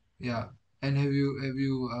 Yeah. And have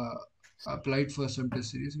you applied for some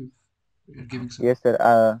test series? If you're giving some. Yes,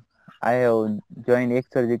 sir. I have joined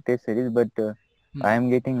exergic test series, but I Hmm. am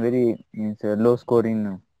getting very means low score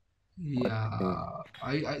in what Yeah. to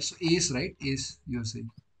say I so Ace, right? Ace, you're saying.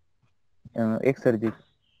 exergic.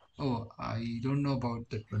 Oh, I don't know about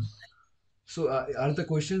that one. So are the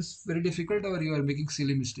questions very difficult, or you are making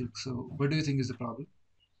silly mistakes? So what do you think is the problem?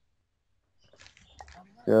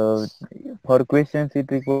 So for questions,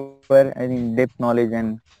 it require I think depth knowledge,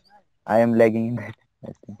 and I am lagging in that.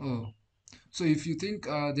 I think. Oh. So if you think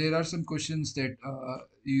there are some questions that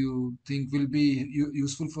you think will be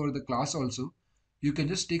useful for the class also, you can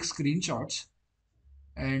just take screenshots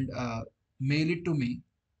and mail it to me.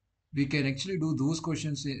 We can actually do those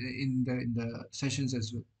questions in the sessions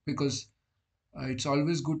as well, because it's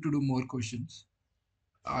always good to do more questions.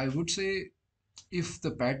 I would say if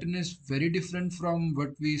the pattern is very different from what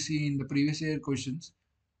we see in the previous year questions,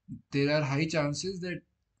 there are high chances that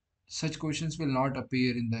such questions will not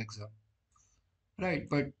appear in the exam. Right,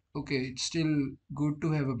 but okay, it's still good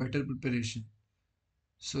to have a better preparation.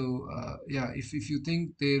 So yeah, if you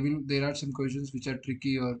think there are some questions which are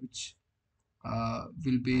tricky or which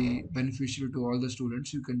will be beneficial to all the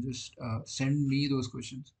students, you can just send me those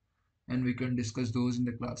questions and we can discuss those in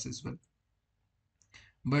the class as well.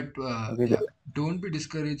 But Okay, yeah, sir. don't be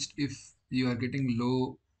discouraged if you are getting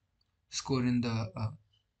low score in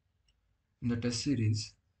the test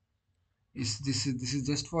series. This is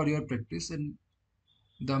just for your practice, and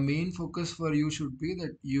the main focus for you should be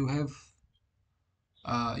that you are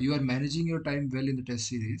managing your time well in the test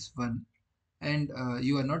series one, and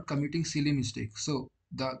you are not committing silly mistakes. So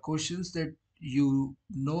the questions that you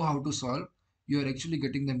know how to solve, you are actually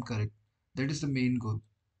getting them correct. That is the main goal,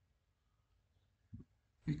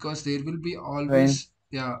 because there will be When always,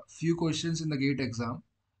 yeah, few questions in the gate exam.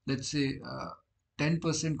 Let's say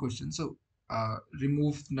 10% questions. So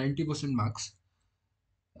remove 90% marks.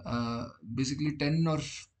 Basically 10 or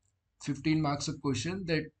 15 marks of question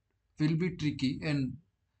that will be tricky, and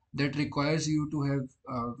that requires you to have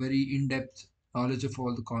very in-depth knowledge of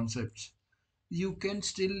all the concepts. You can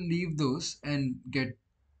still leave those and get,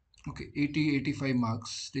 okay, 80-85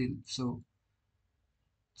 marks still. So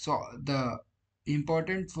the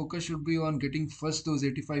important focus should be on getting first those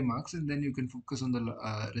 85 marks, and then you can focus on the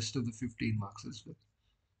rest of the 15 marks as well.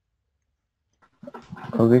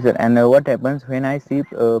 Okay, sir. And what happens when I see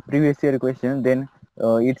previous year questions? Then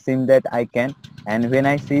it seems that I can, and when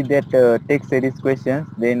I see that text series questions,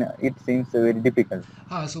 then it seems very difficult.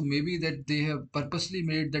 So maybe that they have purposely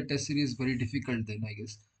made the test series very difficult then, I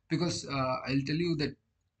guess. Because I'll tell you that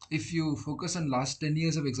if you focus on last 10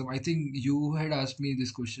 years of exam, I think you had asked me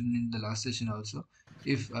this question in the last session also.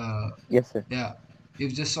 If Yes, sir. Yeah,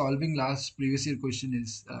 if just solving last previous year question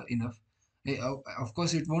is enough. Of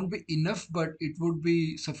course, it won't be enough, but it would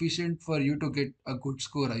be sufficient for you to get a good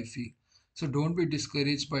score, I feel. So don't be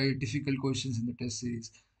discouraged by difficult questions in the test series.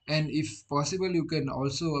 And if possible, you can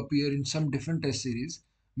also appear in some different test series.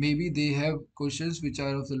 Maybe they have questions which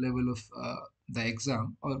are of the level of the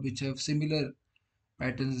exam, or which have similar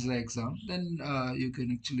patterns as the exam. Then you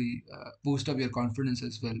can actually boost up your confidence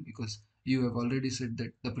as well, because you have already said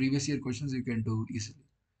that the previous year questions you can do easily.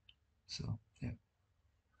 So yeah.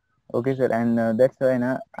 Okay, sir. And that's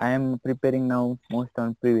why I am preparing now most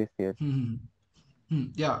on previous years. Hmm.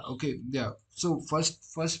 Yeah, okay, yeah. So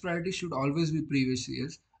first priority should always be previous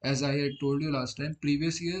years. As I had told you last time,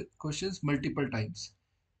 previous year questions multiple times.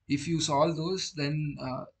 If you solve those, then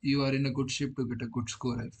you are in a good shape to get a good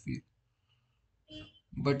score, I feel.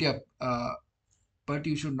 But yeah, but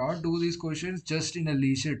you should not do these questions just in a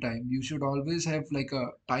leisure time. You should always have like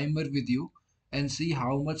a timer with you and see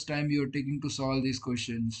how much time you are taking to solve these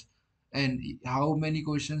questions, and how many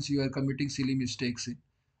questions you are committing silly mistakes in.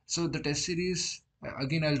 So the test series,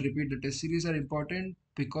 again I'll repeat, the test series are important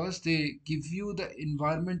because they give you the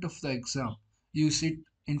environment of the exam. You sit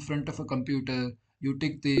in front of a computer, you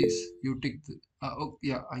tick this, you tick oh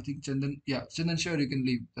yeah, I think Chandan, yeah, Chandan, sure, you can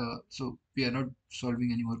leave. So we are not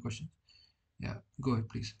solving any more questions. Yeah, go ahead,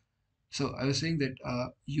 please. So I was saying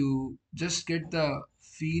that you just get the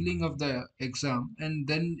feeling of the exam, and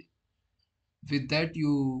then with that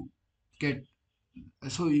you get,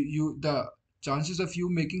 so you the chances of you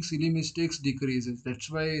making silly mistakes decreases.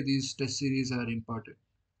 That's why these test series are important.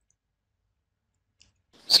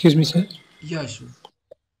 Excuse me, sir. Yeah, sure.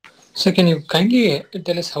 So can you kindly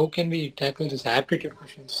tell us how can we tackle this aptitude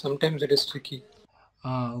questions? Sometimes it is tricky.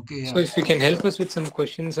 Okay, So yeah. if you can help us with some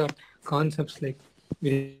questions or concepts like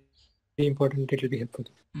very important, it will be helpful.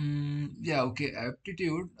 Yeah, okay.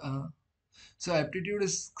 Aptitude. So aptitude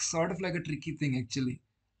is sort of like a tricky thing actually.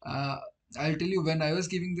 Uh, I'll tell you, when I was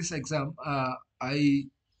giving this exam, I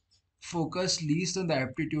focused least on the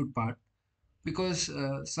aptitude part, because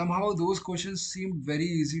somehow those questions seemed very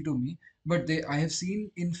easy to me, but they I have seen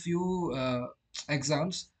in few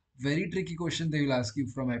exams very tricky question they will ask you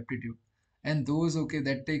from aptitude, and those, okay,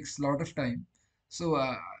 that takes a lot of time. So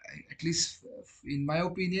at least in my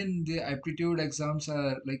opinion, the aptitude exams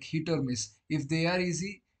are like hit or miss. If they are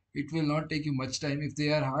easy, it will not take you much time. If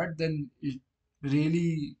they are hard, then it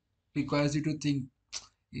really requires you to think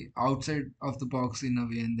outside of the box in a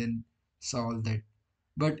way and then solve that.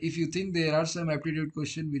 But if you think there are some aptitude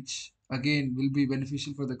question which again will be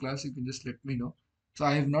beneficial for the class, you can just let me know. So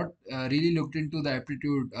I have not really looked into the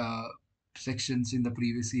aptitude sections in the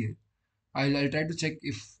previous year. I'll try to check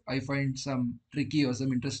if I find some tricky or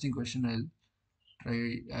some interesting question. I'll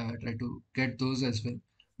try to get those as well.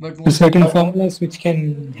 But mostly Certain formulas which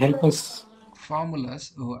can help us.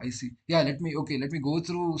 formulas. Oh, I see. Yeah, let me go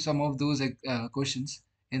through some of those questions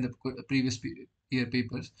in the previous year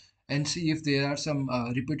papers and see if there are some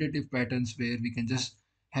repetitive patterns where we can just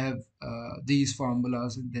have these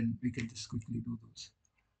formulas and then we can just quickly do those.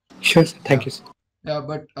 Sure, sir. Yeah, Thank you, sir. yeah.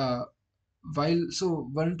 But while so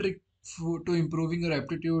one trick to improving your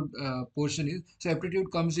aptitude portion is, so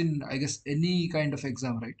aptitude comes in, I guess, any kind of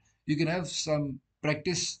exam, right? You can have some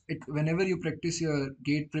practice it whenever you practice your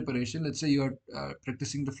gate preparation. Let's say you are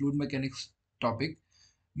practicing the fluid mechanics topic.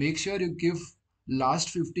 Make sure you give last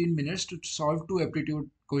 15 minutes to solve two aptitude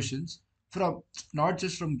questions from, not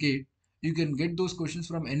just from gate. You can get those questions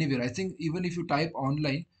from anywhere. I think even if you type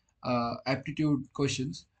online aptitude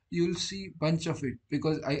questions, you'll see bunch of it,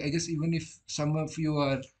 because I guess even if some of you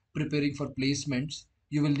are preparing for placements,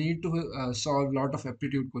 you will need to solve a lot of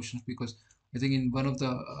aptitude questions, because I think in one of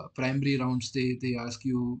the primary rounds they ask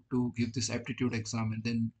you to give this aptitude exam, and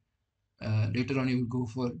then later on you will go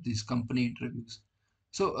for these company interviews.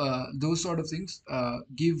 So those sort of things,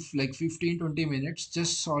 give like 15-20 minutes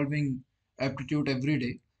just solving aptitude every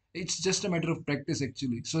day. It's just a matter of practice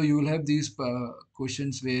actually. So you will have these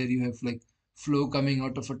questions where you have like flow coming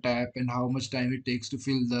out of a tap and how much time it takes to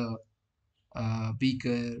fill the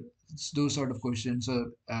beaker. It's those sort of questions.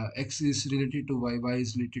 Or X is related to Y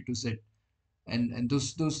is related to Z, and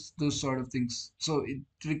those sort of things. So it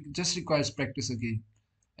just requires practice again,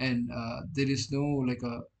 and there is no like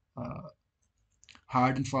a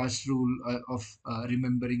hard and fast rule of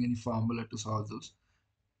remembering any formula to solve those.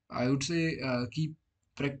 I would say keep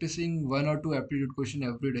practicing one or two aptitude question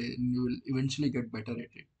every day, and you will eventually get better at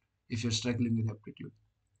it if you're struggling with aptitude.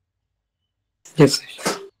 Yes,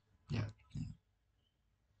 sir. Yeah.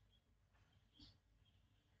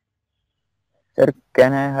 Sir,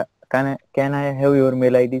 can I have your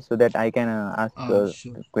mail ID so that I can ask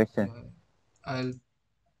Sure. question? Yeah. I'll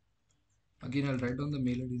I'll write down the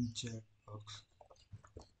mail ID in the chat box.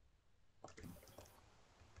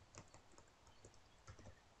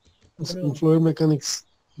 In fluid mechanics,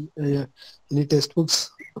 yeah, any textbooks?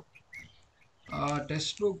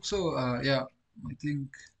 Textbook. So yeah, I think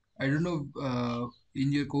I don't know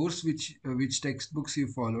in your course which textbooks you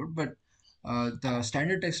followed, but the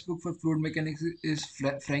standard textbook for fluid mechanics is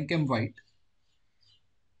Frank M. White,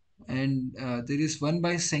 and there is one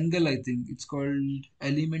by Sengel. I think it's called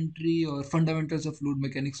Elementary or Fundamentals of Fluid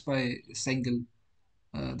Mechanics by Sengel.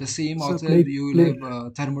 The same So author you will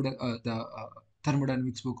please, have the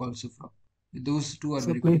thermodynamics book also from. Those two are so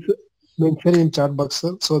very good. please mention in chat box,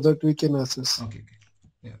 sir, so that we can access. Okay, okay.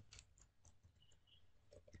 Yeah.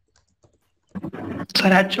 Sir,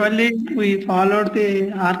 actually, we followed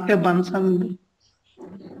the R.K. Bansal.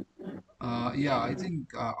 Yeah, I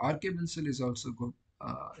think RK Bansal is also good.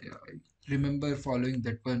 Yeah, I remember following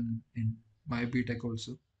that one in my BTech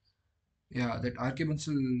also. Yeah, that RK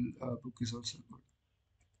Bansal book is also good.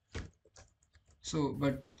 So,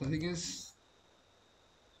 but the thing is,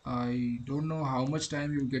 I don't know how much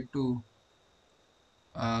time you get to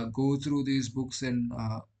go through these books and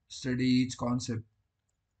study each concept.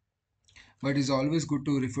 But it's always good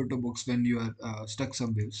to refer to books when you are stuck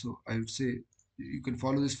somewhere. So I would say you can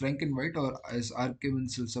follow this Frank and White, or as RK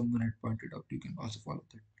Bansal someone had pointed out, you can also follow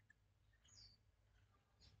that.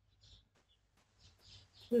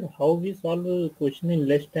 Sir, how we solve a question in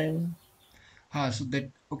less time? So that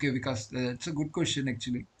okay, because that's a good question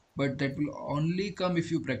actually, but that will only come if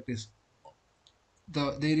you practice.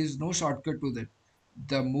 There is no shortcut to that.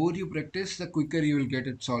 The more you practice, the quicker you will get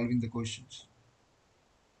at solving the questions.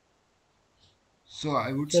 So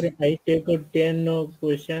I would Sir, say, I take a 10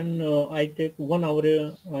 question. I take 1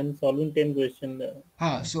 hour on solving 10 question.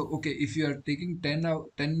 so okay, if you are taking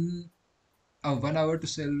 1 hour to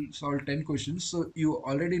solve 10 questions, so you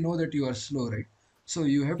already know that you are slow, right? So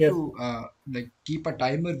you have Yes, to like keep a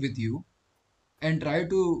timer with you and try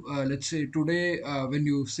to let's say today when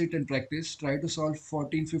you sit and practice, try to solve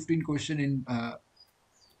 14-15 question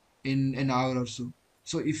in an hour or so.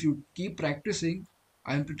 So if you keep practicing,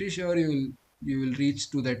 I'm pretty sure you will reach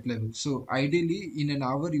to that level. So ideally in an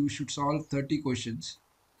hour you should solve 30 questions,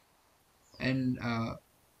 and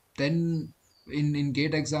then in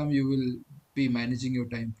gate exam you will be managing your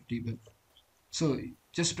time pretty well. So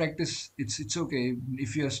just practice. It's okay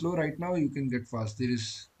if you are slow right now, you can get fast. There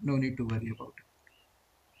is no need to worry about it.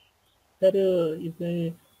 sir.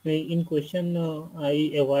 If in question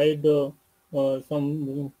I avoid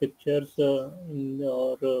some pictures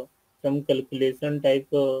or some calculation type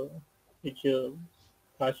which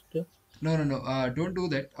fast. No. Don't do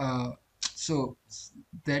that. So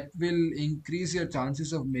that will increase your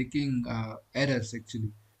chances of making errors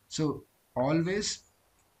actually. So always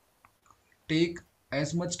take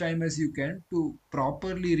as much time as you can to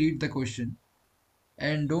properly read the question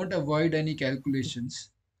and don't avoid any calculations.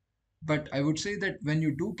 But I would say that when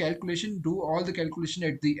you do calculation, do all the calculation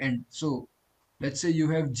at the end. So let's say you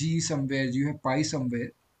have g somewhere, you have pi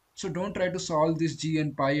somewhere. So don't try to solve this g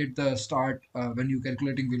and pi at the start when you're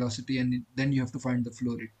calculating velocity and then you have to find the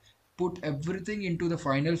flow rate. Put everything into the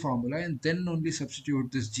final formula and then only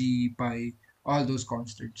substitute this g, pi, all those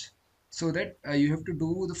constants. So that you have to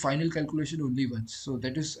do the final calculation only once. So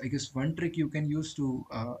that is, I guess, one trick you can use to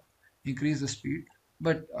increase the speed.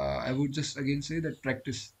 But I would just again say that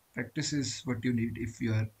practice is what you need if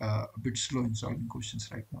you are a bit slow in solving questions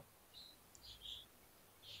right now.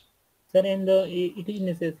 Sir, and it is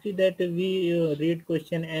necessary that we read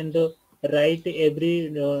question and write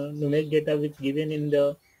every numeric data which given in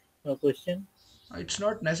the question. It's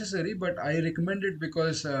not necessary, but I recommend it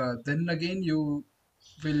because then again you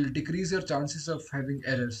will decrease your chances of having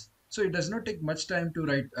errors. So it does not take much time to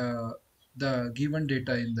write the given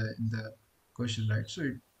data in the question, right? So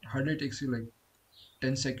it hardly takes you like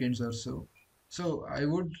 10 seconds or so. So I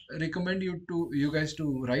would recommend you guys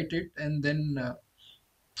to write it, and then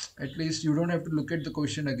at least you don't have to look at the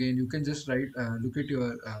question again. You can just write look at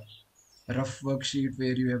your rough worksheet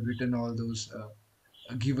where you have written all those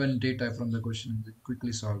given data from the question and then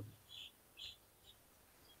quickly solve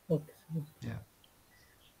it. Okay, sir. Yeah.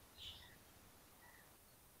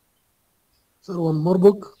 Sir, one more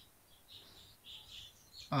book.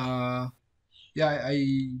 Yeah,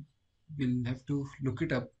 I will have to look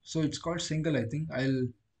it up. So it's called Single, I think. I'll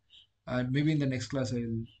maybe in the next class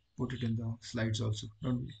I'll put it in the slides also.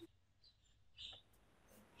 Don't worry.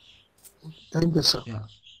 Thank you, sir. Yeah.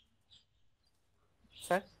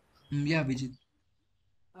 Sir, Yeah, Vijit.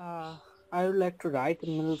 I would like to write a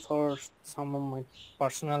mail for some of my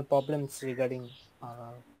personal problems regarding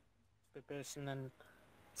preparation and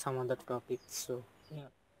some other topics. So yeah,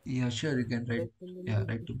 Yeah, sure, you can write. let me Yeah, know.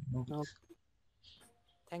 write to me. No worries. Okay,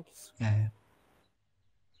 thank you, sir. Yeah,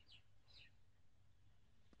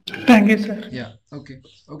 Thank you, sir. yeah. Okay.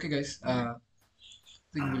 Okay, guys. I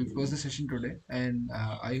think we'll close the session today, and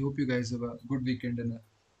I hope you guys have a good weekend and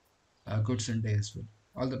a good Sunday as well.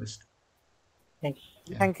 All the best. Thank you.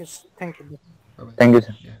 Yeah. Thank you, thank you. Bye bye. Thank you,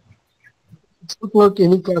 sir. Yeah. 6 o'clock,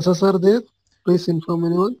 any classes are there? Please inform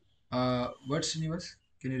anyone. What, Srinivas?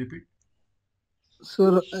 Can you repeat?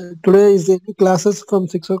 Sir, today is there any classes from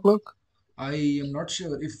 6 o'clock? I am not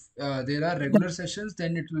sure. If there are regular sessions,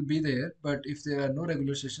 then it will be there. But if there are no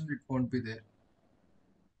regular sessions, it won't be there.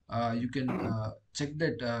 You can check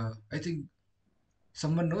that. I think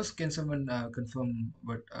someone knows. Can someone confirm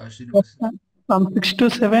what Srinivas said? From 6 to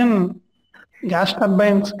 7, gas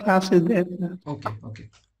turbines class is there. Okay, okay.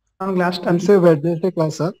 On gas It's turbines. a Wednesday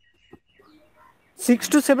class, sir. 6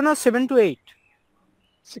 to 7 or 7 to 8?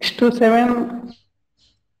 6 to 7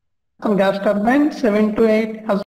 on gas turbine, 7 to 8 has